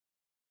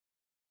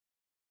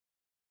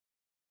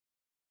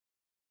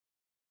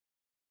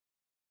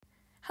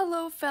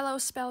Hello, fellow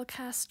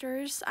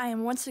spellcasters. I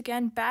am once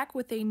again back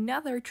with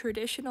another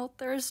traditional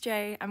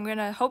Thursday. I'm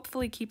gonna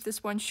hopefully keep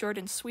this one short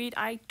and sweet.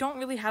 I don't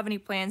really have any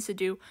plans to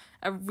do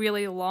a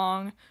really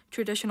long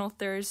traditional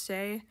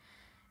Thursday.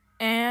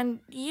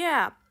 And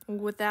yeah,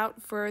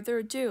 without further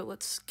ado,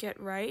 let's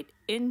get right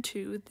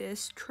into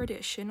this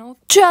traditional.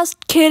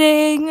 Just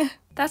kidding!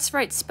 That's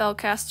right,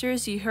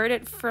 spellcasters, you heard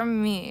it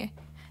from me.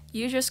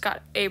 You just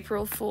got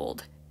April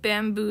fooled,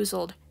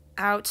 bamboozled,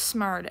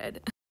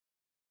 outsmarted.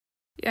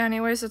 Yeah,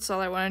 anyways, that's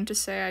all I wanted to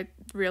say. I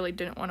really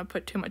didn't want to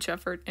put too much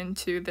effort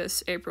into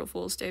this April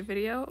Fool's Day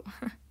video.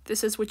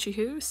 This is Witchy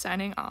Who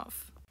signing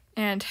off.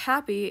 And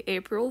happy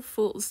April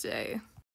Fool's Day.